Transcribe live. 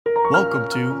Welcome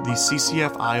to the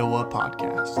CCF Iowa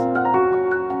podcast.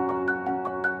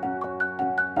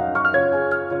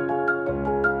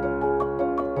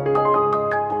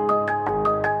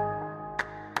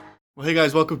 Well, hey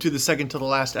guys, welcome to the second to the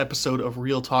last episode of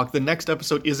Real Talk. The next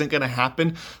episode isn't going to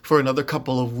happen for another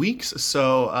couple of weeks,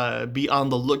 so be on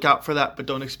the lookout for that, but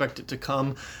don't expect it to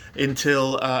come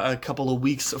until a couple of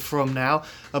weeks from now.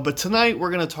 But tonight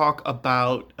we're going to talk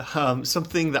about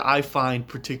something that I find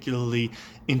particularly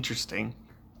interesting.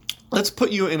 Let's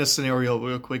put you in a scenario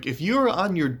real quick. If you're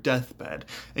on your deathbed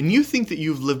and you think that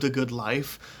you've lived a good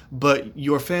life, but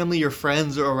your family, your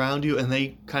friends are around you and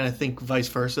they kind of think vice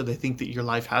versa, they think that your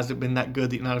life hasn't been that good,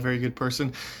 that you're not a very good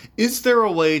person, is there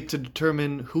a way to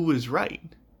determine who is right?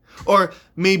 Or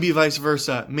maybe vice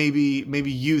versa. Maybe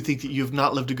you think that you've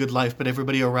not lived a good life, but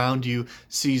everybody around you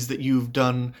sees that you've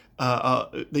done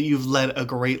that you've led a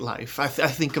great life. I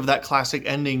think of that classic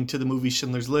ending to the movie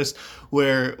Schindler's List,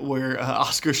 where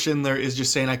Oskar Schindler is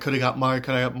just saying, "I could have got more, I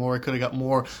could have got more, I could have got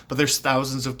more," but there's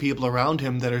thousands of people around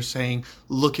him that are saying,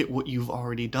 "Look at what you've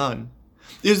already done."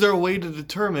 Is there a way to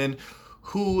determine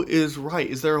who is right?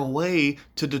 Is there a way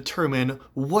to determine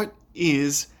what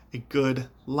is a good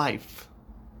life?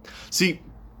 See,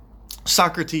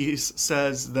 Socrates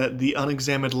says that the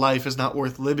unexamined life is not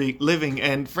worth living,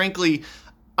 and frankly,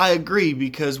 I agree,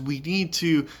 because we need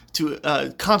to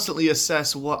constantly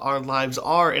assess what our lives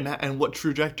are and what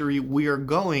trajectory we are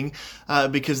going,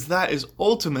 because that is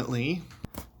ultimately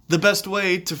the best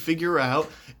way to figure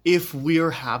out if we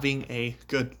are having a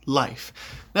good life.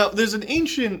 Now, there's an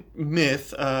ancient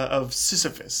myth of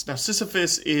Sisyphus. Now,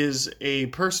 Sisyphus is a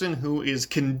person who is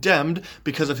condemned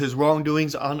because of his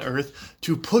wrongdoings on earth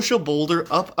to push a boulder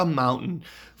up a mountain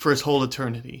for his whole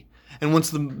eternity. And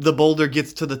once the boulder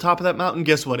gets to the top of that mountain,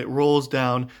 guess what? It rolls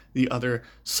down the other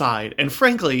side. And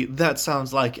frankly, that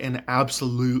sounds like an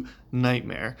absolute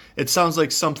nightmare. It sounds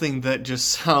like something that just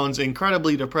sounds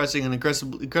incredibly depressing and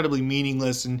incredibly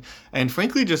meaningless and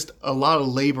frankly just a lot of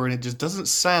labor, and it just doesn't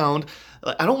sound...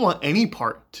 I don't want any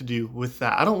part to do with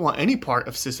that. I don't want any part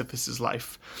of Sisyphus's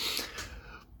life.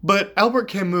 But Albert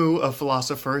Camus, a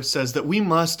philosopher, says that we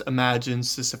must imagine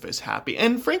Sisyphus happy.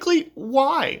 And frankly,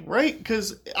 why, right?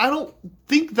 Because I don't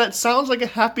think that sounds like a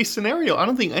happy scenario. I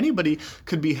don't think anybody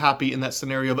could be happy in that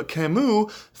scenario. But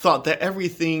Camus thought that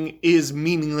everything is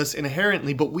meaningless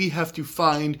inherently, but we have to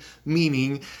find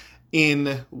meaning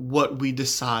in what we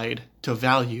decide to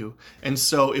value. And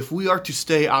so if we are to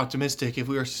stay optimistic, if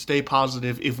we are to stay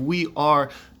positive, if we are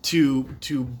to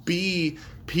be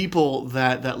people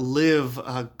that live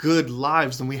good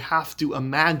lives, then we have to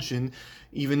imagine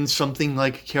even something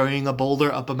like carrying a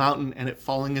boulder up a mountain and it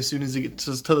falling as soon as it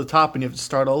gets to the top and you have to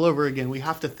start all over again. We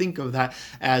have to think of that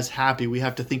as happy. We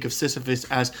have to think of Sisyphus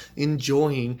as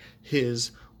enjoying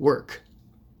his work.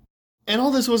 And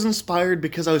all this was inspired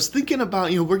because I was thinking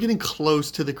about, we're getting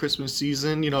close to the Christmas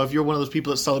season. If you're one of those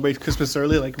people that celebrates Christmas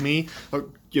early like me, or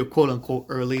quote unquote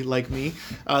early like me,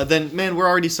 then man, we're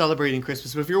already celebrating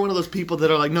Christmas. But if you're one of those people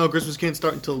that are like, no, Christmas can't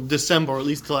start until December, or at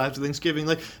least till after Thanksgiving,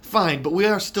 like, fine, but we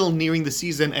are still nearing the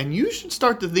season, and you should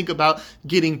start to think about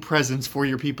getting presents for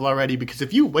your people already, because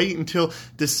if you wait until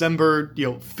December,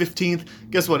 15th,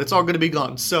 guess what? It's all going to be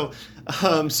gone. So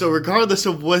regardless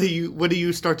of whether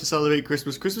you start to celebrate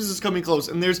Christmas is coming close,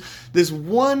 and there's this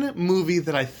one movie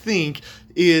that I think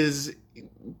is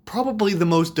probably the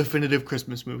most definitive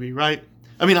Christmas movie, right?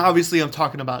 I mean, obviously I'm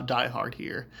talking about Die Hard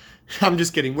here. I'm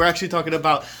just kidding. We're actually talking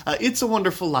about It's a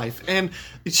Wonderful Life. And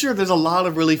sure, there's a lot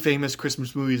of really famous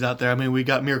Christmas movies out there. I mean, we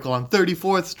got Miracle on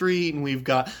 34th Street, and we've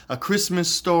got A Christmas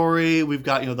Story. We've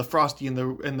got, the Frosty and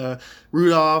the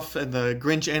Rudolph and the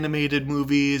Grinch animated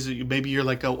movies. Maybe you're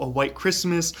like a White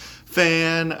Christmas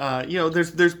fan.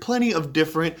 There's plenty of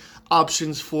different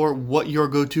options for what your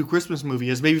go-to Christmas movie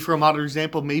is. Maybe for a modern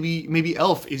example, maybe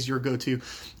Elf is your go-to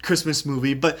Christmas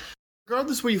movie. But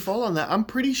regardless where you fall on that, I'm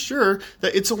pretty sure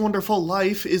that It's a Wonderful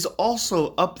Life is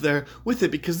also up there with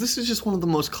it, because this is just one of the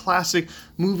most classic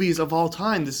movies of all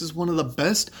time. This is one of the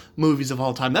best movies of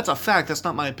all time. That's a fact. That's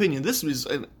not my opinion. This is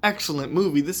an excellent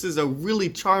movie. This is a really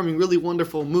charming, really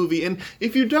wonderful movie. And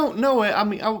if you don't know it, I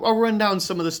mean, I'll run down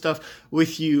some of the stuff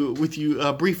with you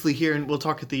briefly here, and we'll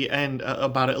talk at the end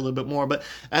about it a little bit more. But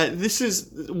this is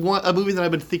a movie that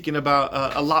I've been thinking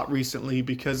about a lot recently,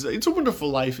 because It's a Wonderful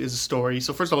Life is a story.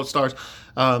 So first of all, it stars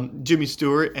Jimmy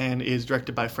Stewart and is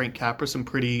directed by Frank Capra, some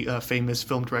pretty famous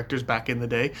film directors back in the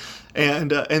day.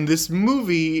 And this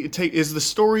movie is the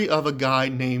story of a guy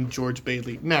named George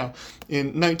Bailey. Now, in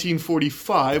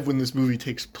 1945, when this movie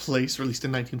takes place, released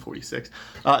in 1946,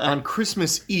 on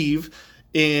Christmas Eve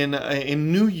in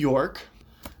New York,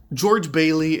 George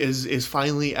Bailey is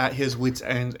finally at his wit's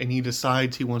end, and he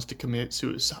decides he wants to commit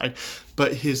suicide.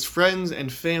 But his friends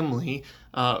and family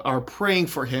are praying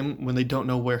for him when they don't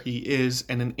know where he is,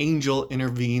 and an angel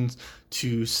intervenes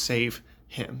to save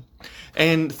him.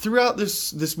 And throughout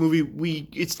this movie,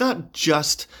 it's not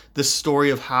just the story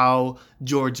of how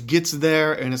George gets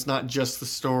there, and it's not just the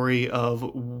story of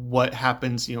what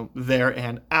happens, there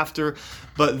and after,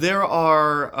 but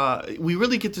we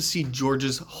really get to see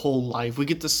George's whole life. We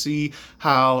get to see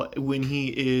how when he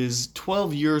is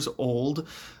 12 years old,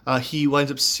 he winds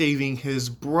up saving his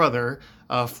brother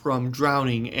from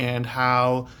drowning, and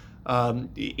how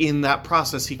in that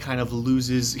process, he kind of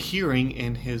loses hearing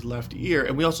in his left ear.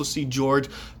 And we also see George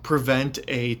prevent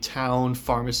a town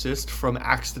pharmacist from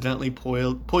accidentally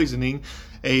poisoning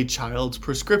a child's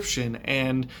prescription.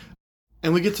 And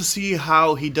we get to see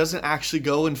how he doesn't actually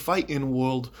go and fight in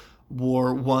World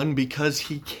War I because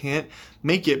he can't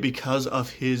make it because of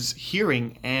his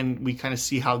hearing. And we kind of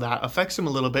see how that affects him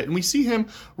a little bit. And we see him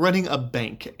running a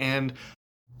bank, and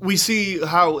we see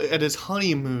how at his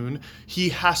honeymoon, he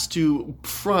has to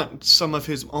front some of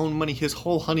his own money, his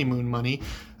whole honeymoon money,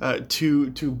 to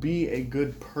be a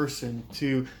good person,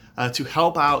 to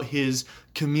help out his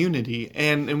community.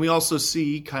 And we also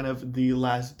see kind of the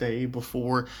last day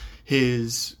before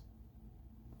Christmas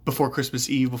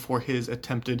Eve, before his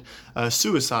attempted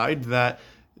suicide, that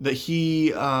he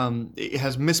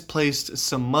has misplaced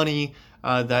some money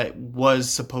that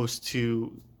was supposed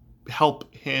to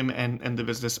help him and the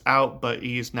business out, but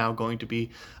he is now going to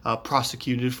be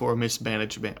prosecuted for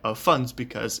mismanagement of funds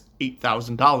because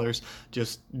 $8,000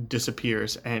 just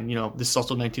disappears. And this is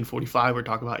also 1945. We're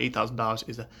talking about $8,000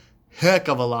 is a heck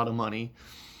of a lot of money.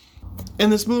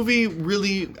 And this movie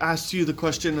really asks you the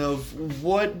question of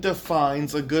what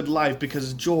defines a good life,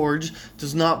 because George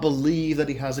does not believe that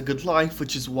he has a good life,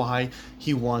 which is why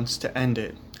he wants to end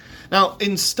it. Now,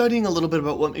 in studying a little bit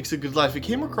about what makes a good life, I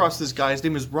came across this guy. His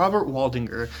name is Robert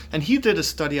Waldinger, and he did a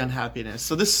study on happiness.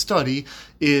 So this study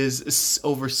is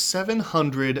over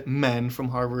 700 men from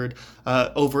Harvard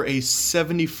over a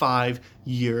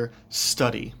 75-year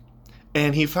study.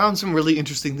 And he found some really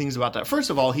interesting things about that. First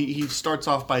of all, he starts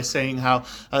off by saying how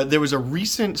there was a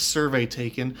recent survey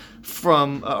taken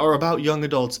from or about young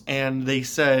adults, and they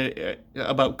said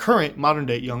about current modern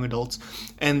day young adults,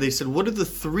 and they said, what are the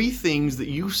 3 things that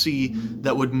you see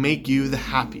that would make you the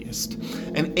happiest?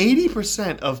 And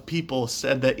 80% of people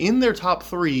said that in their top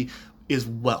 3 is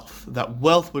wealth, that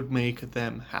wealth would make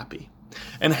them happy.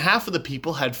 And half of the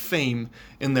people had fame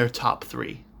in their top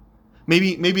 3.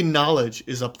 Maybe knowledge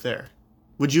is up there.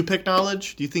 Would you pick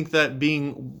knowledge? Do you think that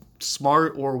being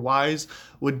smart or wise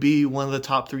would be one of the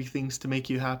top 3 things to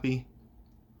make you happy?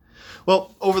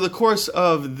 Well, over the course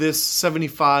of this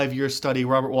 75-year study,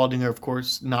 Robert Waldinger, of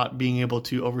course, not being able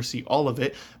to oversee all of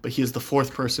it, but he is the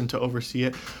 4th person to oversee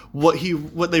it,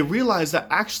 what they realized that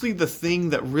actually the thing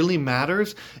that really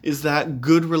matters is that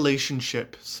good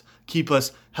relationships keep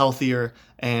us healthier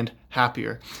and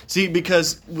happier. See,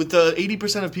 because with the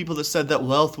 80% of people that said that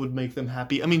wealth would make them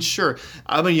happy, I mean, sure,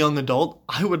 I'm a young adult.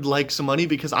 I would like some money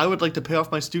because I would like to pay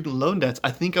off my student loan debts.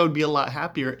 I think I would be a lot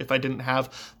happier if I didn't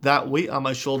have that weight on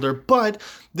my shoulder. But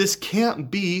this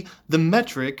can't be the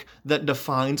metric that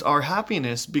defines our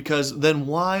happiness, because then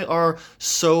why are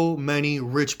so many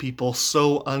rich people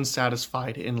so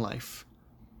unsatisfied in life?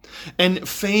 And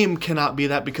fame cannot be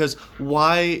that, because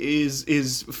why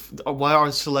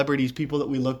are celebrities, people that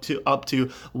we look up to,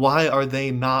 why are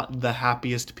they not the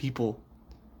happiest people?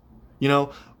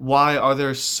 Why are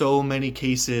there so many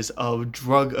cases of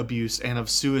drug abuse and of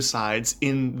suicides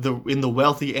in the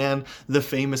wealthy and the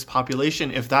famous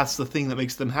population, if that's the thing that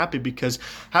makes them happy? Because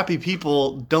happy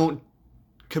people don't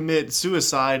commit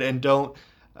suicide and don't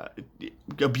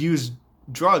abuse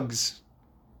drugs.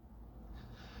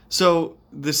 So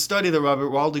the study that Robert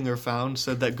Waldinger found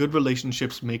said that good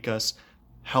relationships make us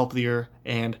healthier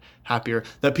and happier.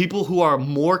 That people who are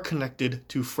more connected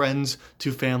to friends,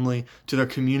 to family, to their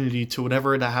community, to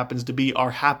whatever that happens to be,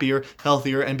 are happier,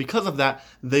 healthier, and because of that,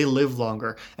 they live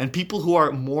longer. And people who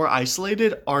are more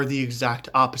isolated are the exact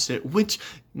opposite, which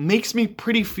makes me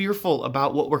pretty fearful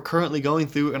about what we're currently going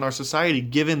through in our society,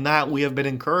 given that we have been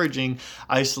encouraging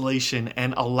isolation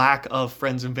and a lack of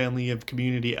friends and family, of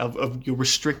community, of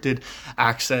restricted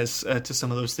access to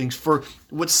some of those things for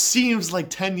what seems like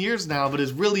 10 years now, but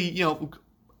is really,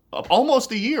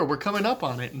 almost a year. We're coming up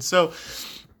on it. And so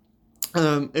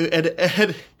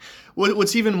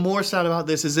what's even more sad about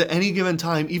this is at any given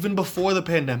time, even before the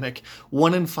pandemic,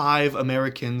 1 in 5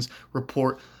 Americans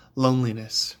report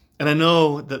loneliness. And I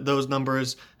know that those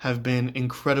numbers have been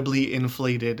incredibly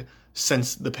inflated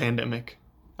since the pandemic.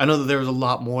 I know that there's a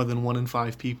lot more than 1 in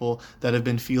 5 people that have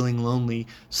been feeling lonely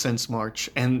since March.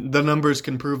 And the numbers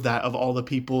can prove that, of all the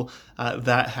people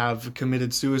that have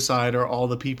committed suicide, or all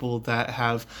the people that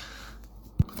have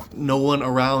no one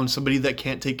around, somebody that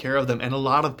can't take care of them. And a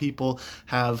lot of people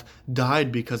have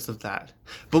died because of that.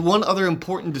 But one other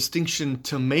important distinction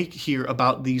to make here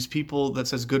about these people that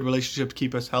says good relationships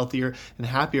keep us healthier and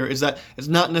happier is that it's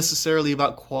not necessarily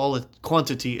about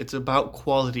quantity, it's about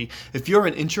quality. If you're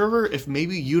an introvert, if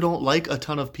maybe you don't like a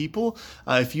ton of people,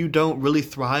 if you don't really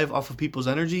thrive off of people's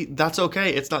energy, that's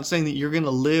okay. It's not saying that you're going to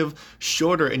live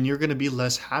shorter and you're going to be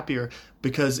less happier,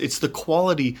 because it's the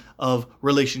quality of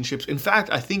relationships. In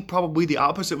fact, I think probably the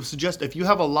opposite would suggest if you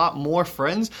have a lot more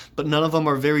friends, but none of them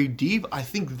are very deep, I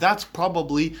think that's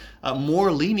probably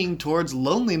more leaning towards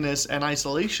loneliness and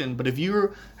isolation. But if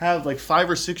you have like 5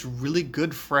 or 6 really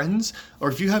good friends, or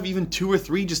if you have even 2 or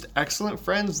 3 just excellent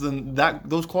friends, then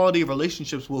those quality of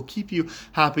relationships will keep you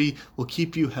happy, will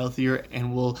keep you healthier,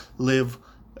 and will live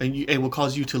and will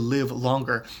cause you to live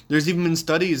longer. There's even been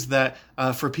studies that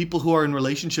for people who are in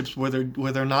relationships where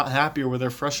they're not happy, or where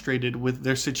they're frustrated with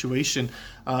their situation,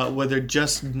 where they're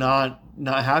just not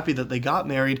happy that they got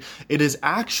married, it is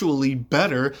actually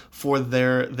better for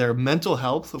their mental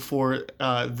health, for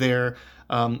their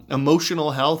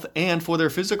emotional health, and for their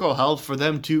physical health, for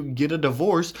them to get a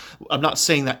divorce. I'm not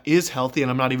saying that is healthy,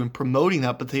 and I'm not even promoting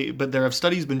that, but there have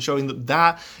studies been showing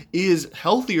that is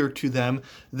healthier to them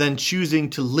than choosing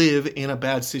to live in a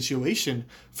bad situation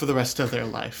for the rest of their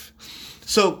life.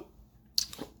 So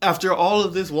after all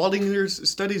of this, Waldinger's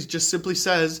studies just simply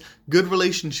says good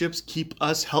relationships keep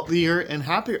us healthier and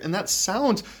happier. And that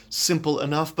sounds simple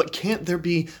enough, but can't there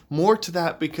be more to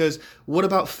that? Because what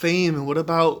about fame? And what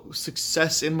about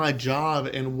success in my job?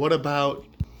 And what about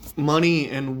money?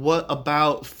 And what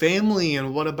about family?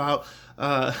 And what about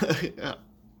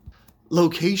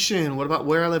location? What about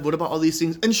where I live? What about all these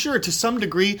things? And sure, to some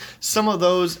degree, some of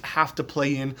those have to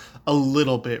play in a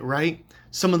little bit, right?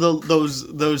 Some of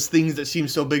those things that seem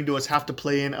so big to us have to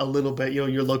play in a little bit. You know,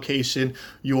 your location,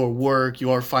 your work,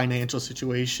 your financial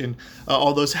situation,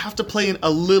 all those have to play in a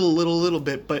little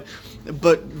bit. But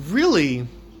really,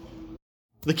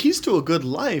 the keys to a good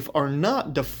life are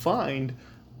not defined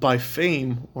by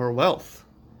fame or wealth.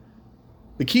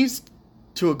 The keys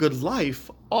to a good life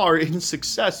are in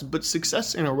success, but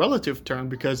success in a relative term,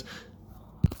 because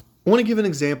I want to give an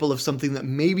example of something that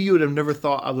maybe you would have never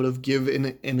thought I would have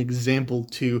given an example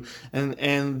to,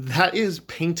 and that is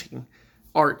painting.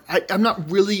 Art. I'm not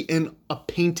really in a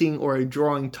painting or a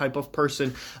drawing type of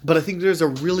person, but I think there's a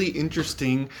really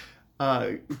interesting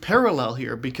parallel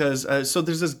here, because so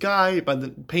there's this guy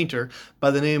painter by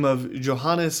the name of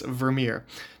Johannes Vermeer.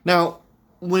 Now,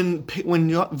 when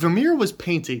Vermeer was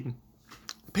painting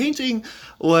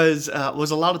was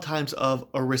a lot of times of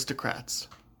aristocrats.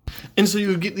 And so you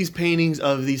would get these paintings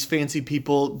of these fancy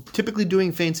people typically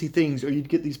doing fancy things, or you'd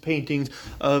get these paintings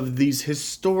of these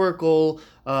historical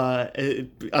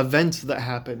events that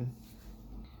happen,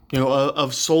 you know,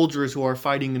 of soldiers who are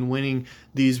fighting and winning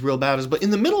these real battles. But in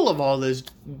the middle of all this,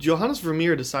 Johannes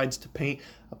Vermeer decides to paint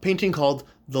a painting called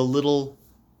The Little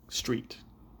Street.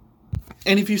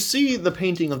 And if you see the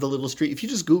painting of The Little Street, if you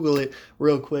just Google it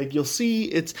real quick, you'll see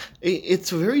it's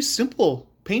a very simple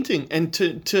painting. And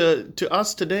to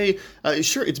us today,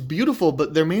 sure, it's beautiful,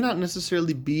 but there may not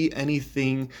necessarily be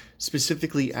anything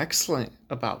specifically excellent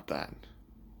about that,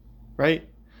 right?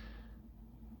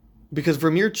 Because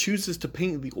Vermeer chooses to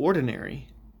paint the ordinary.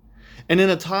 And in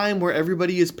a time where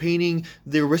everybody is painting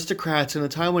the aristocrats, in a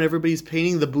time when everybody's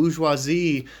painting the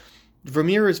bourgeoisie,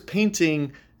 Vermeer is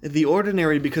painting the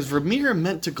ordinary, because Vermeer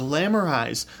meant to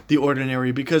glamorize the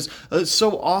ordinary, because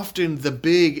so often the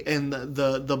big and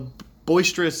the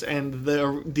boisterous and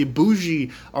the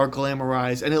bougie are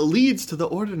glamorized, and it leads to the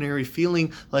ordinary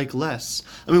feeling like less.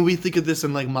 I mean, we think of this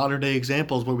in like modern day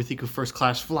examples where we think of first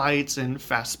class flights and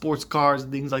fast sports cars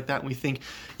and things like that, and we think,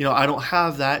 you know, I don't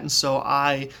have that, and so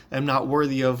I am not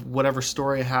worthy of whatever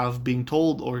story I have being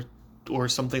told, or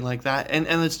something like that, and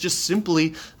it's just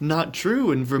simply not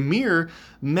true. And Vermeer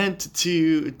meant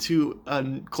to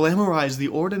glamorize the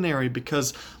ordinary,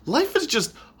 because life is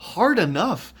just hard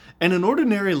enough, and an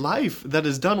ordinary life that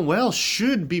is done well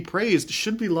should be praised,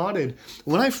 should be lauded.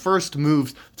 When I first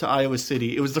moved to Iowa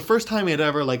City, it was the first time I had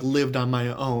ever like lived on my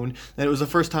own, and it was the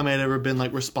first time I had ever been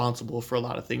like responsible for a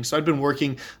lot of things. So I'd been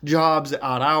working jobs at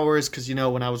odd hours, because you know,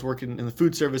 when I was working in the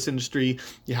food service industry,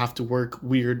 you have to work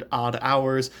weird odd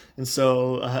hours, and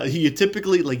so you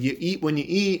typically like you eat when you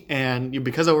eat, and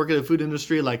because I work in the food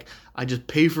industry, like I just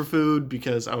pay for food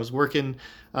because I was working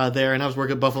there, and I was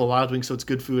working at Buffalo Wild Wings, so it's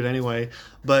good food anyway.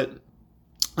 But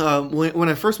when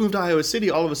I first moved to Iowa City,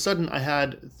 all of a sudden I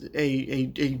had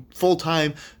a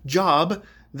full-time job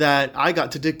that I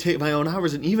got to dictate my own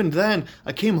hours. And even then,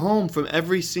 I came home from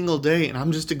every single day and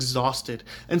I'm just exhausted.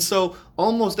 And so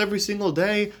almost every single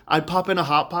day, I'd pop in a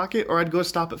Hot Pocket or I'd go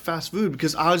stop at fast food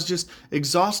because I was just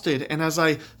exhausted. And as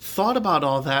I thought about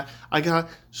all that, I got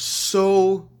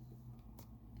so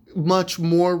much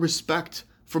more respect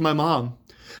for my mom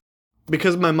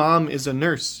because my mom is a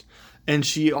nurse. And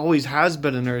she always has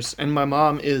been a nurse. And my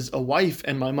mom is a wife.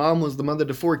 And my mom was the mother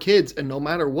to 4 kids. And no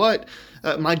matter what,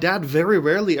 my dad very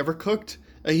rarely ever cooked.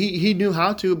 He knew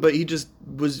how to, but he just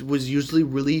was usually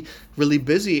really, really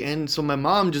busy. And so my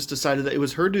mom just decided that it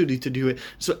was her duty to do it.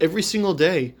 So every single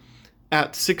day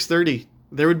at 6:30,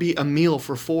 there would be a meal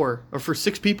for 4 or for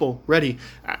 6 people ready,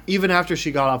 even after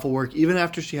she got off of work, even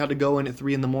after she had to go in at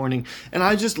 3 in the morning. And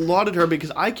I just lauded her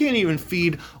because I can't even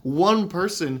feed one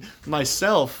person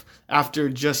myself after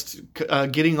just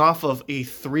getting off of a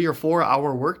 3 or 4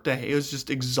 hour workday. It was just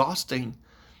exhausting.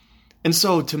 And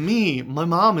so to me, my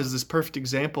mom is this perfect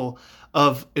example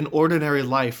of an ordinary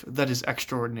life that is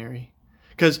extraordinary.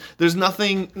 Because there's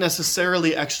nothing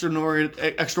necessarily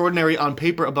extraordinary on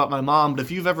paper about my mom, but if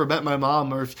you've ever met my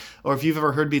mom or if you've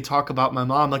ever heard me talk about my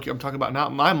mom like I'm talking about now,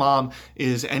 my mom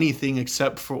is anything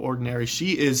except for ordinary.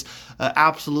 She is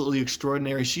absolutely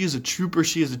extraordinary. She is a trooper,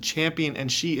 she is a champion,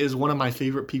 and she is one of my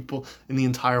favorite people in the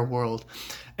entire world.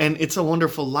 And It's a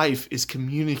Wonderful Life is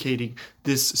communicating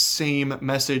this same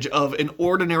message of an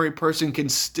ordinary person can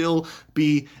still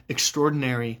be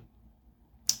extraordinary.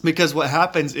 Because what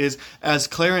happens is, as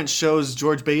Clarence shows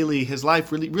George Bailey his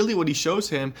life, really what he shows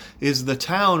him is the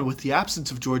town with the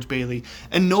absence of George Bailey.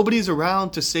 And nobody's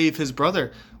around to save his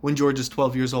brother when George is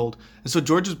 12 years old. And so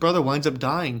George's brother winds up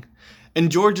dying.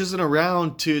 And George isn't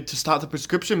around to stop the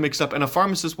prescription mix-up, and a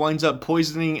pharmacist winds up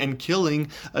poisoning and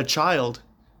killing a child.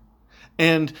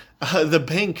 And the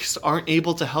banks aren't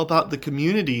able to help out the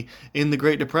community in the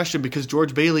Great Depression because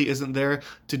George Bailey isn't there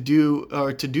to do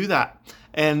that.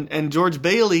 And George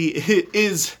Bailey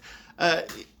is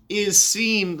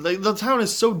seen, like, the town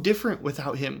is so different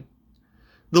without him.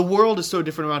 The world is so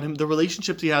different around him. The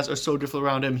relationships he has are so different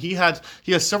around him. He has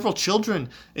several children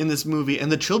in this movie,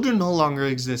 and the children no longer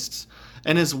exist.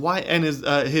 And his wife,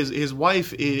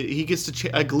 he gets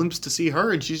a glimpse to see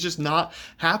her, and she's just not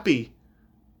happy.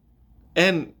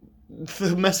 And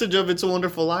the message of It's a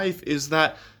Wonderful Life is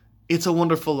that it's a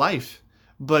wonderful life,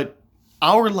 but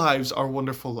our lives are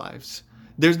wonderful lives.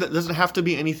 There doesn't have to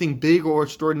be anything big or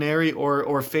extraordinary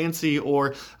or fancy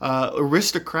or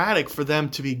aristocratic for them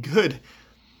to be good.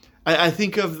 I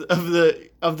think of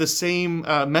the same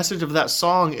message of that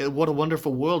song, "What a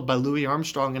Wonderful World" by Louis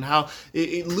Armstrong, and how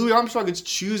Louis Armstrong is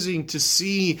choosing to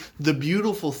see the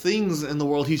beautiful things in the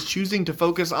world. He's choosing to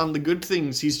focus on the good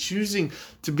things. He's choosing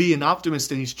to be an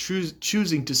optimist, and he's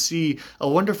choosing to see a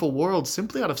wonderful world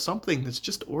simply out of something that's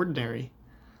just ordinary.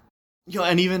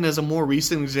 And even as a more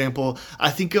recent example,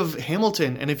 I think of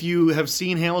Hamilton. And if you have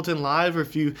seen Hamilton live, or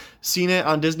if you've seen it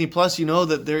on Disney Plus, you know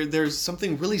that there's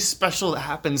something really special that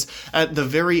happens at the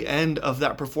very end of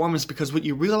that performance. Because what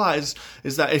you realize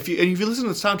is that if you listen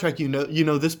to the soundtrack, you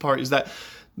know this part is that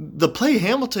the play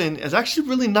Hamilton is actually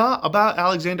really not about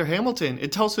Alexander Hamilton.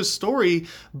 It tells his story,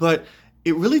 but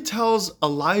it really tells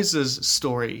Eliza's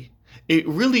story. It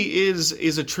really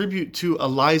is a tribute to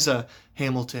Eliza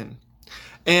Hamilton.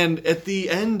 And at the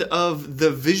end of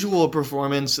the visual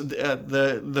performance,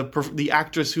 the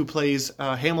actress who plays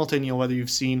Hamilton, whether you've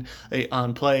seen it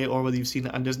on play or whether you've seen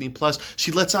it on Disney Plus,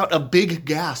 she lets out a big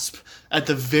gasp at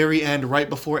the very end, right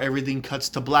before everything cuts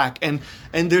to black. And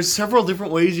there's several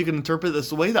different ways you can interpret this.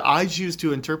 The way that I choose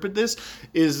to interpret this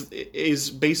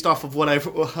is based off of what I've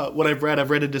read.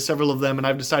 I've read into several of them, and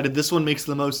I've decided this one makes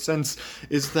the most sense.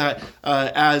 Is that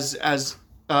as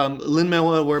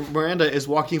Lin-Manuel Miranda is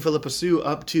walking Philippa Soo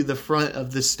up to the front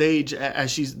of the stage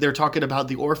as they're talking about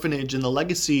the orphanage and the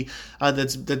legacy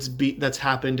that's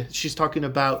happened. She's talking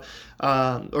about,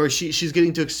 she's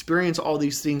getting to experience all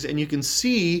these things, and you can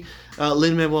see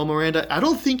Lin-Manuel Miranda. I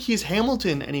don't think he's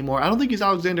Hamilton anymore. I don't think he's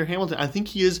Alexander Hamilton. I think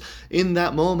he is, in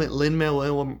that moment,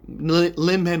 Lin-Manuel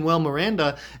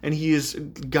Miranda, and he is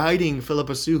guiding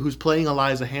Philippa Soo, who's playing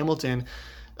Eliza Hamilton,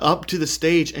 up to the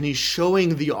stage, and he's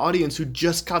showing the audience who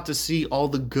just got to see all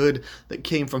the good that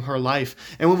came from her life.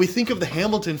 And when we think of the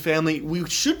Hamilton family, we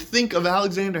should think of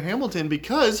Alexander Hamilton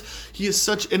because he is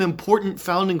such an important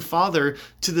founding father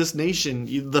to this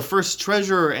nation, the first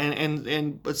treasurer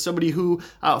and somebody who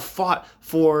fought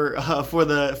for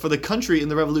the country in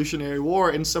the Revolutionary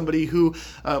War, and somebody who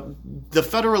the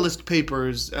Federalist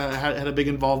Papers had a big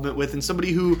involvement with, and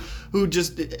somebody who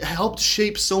just helped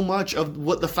shape so much of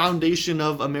what the foundation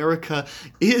of America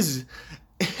is.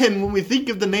 And when we think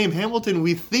of the name Hamilton,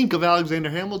 we think of Alexander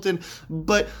Hamilton,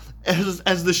 but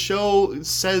as the show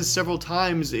says several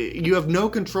times, you have no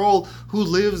control who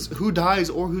lives, who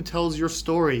dies, or who tells your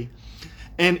story.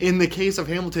 And in the case of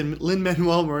Hamilton,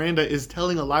 Lin-Manuel Miranda is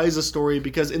telling Eliza's story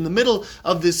because in the middle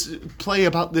of this play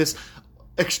about this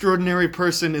extraordinary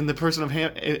person in the person of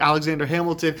Alexander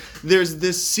Hamilton, there's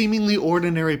this seemingly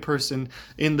ordinary person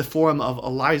in the form of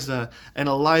Eliza, and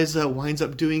Eliza winds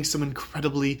up doing some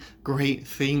incredibly great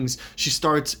things. She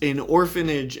starts an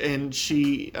orphanage, and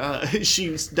she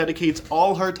dedicates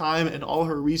all her time and all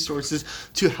her resources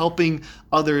to helping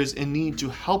others in need, to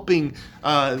helping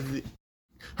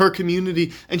her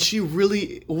community, and she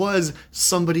really was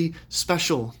somebody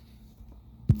special.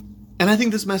 And I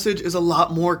think this message is a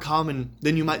lot more common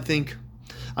than you might think.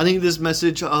 I think this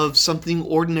message of something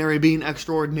ordinary being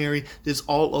extraordinary is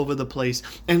all over the place.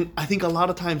 And I think a lot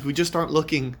of times we just aren't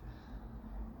looking.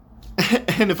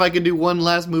 And if I could do one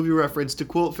last movie reference, to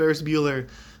quote Ferris Bueller,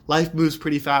 life moves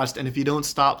pretty fast, and if you don't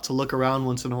stop to look around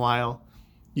once in a while,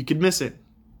 you could miss it.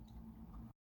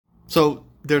 So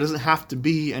there doesn't have to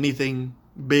be anything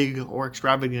big or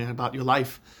extravagant about your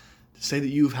life to say that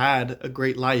you've had a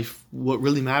great life. What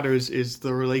really matters is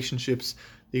the relationships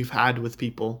that you've had with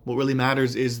people. What really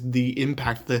matters is the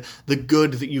impact, the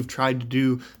good that you've tried to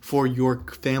do for your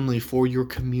family, for your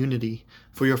community,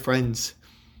 for your friends.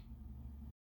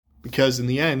 Because in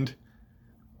the end,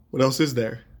 what else is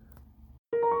there?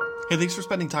 Hey, thanks for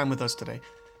spending time with us today.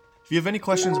 If you have any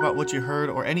questions about what you heard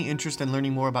or any interest in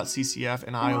learning more about CCF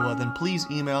in Iowa, then please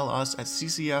email us at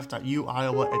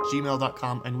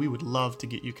ccf.uiowa@gmail.com, and we would love to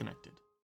get you connected.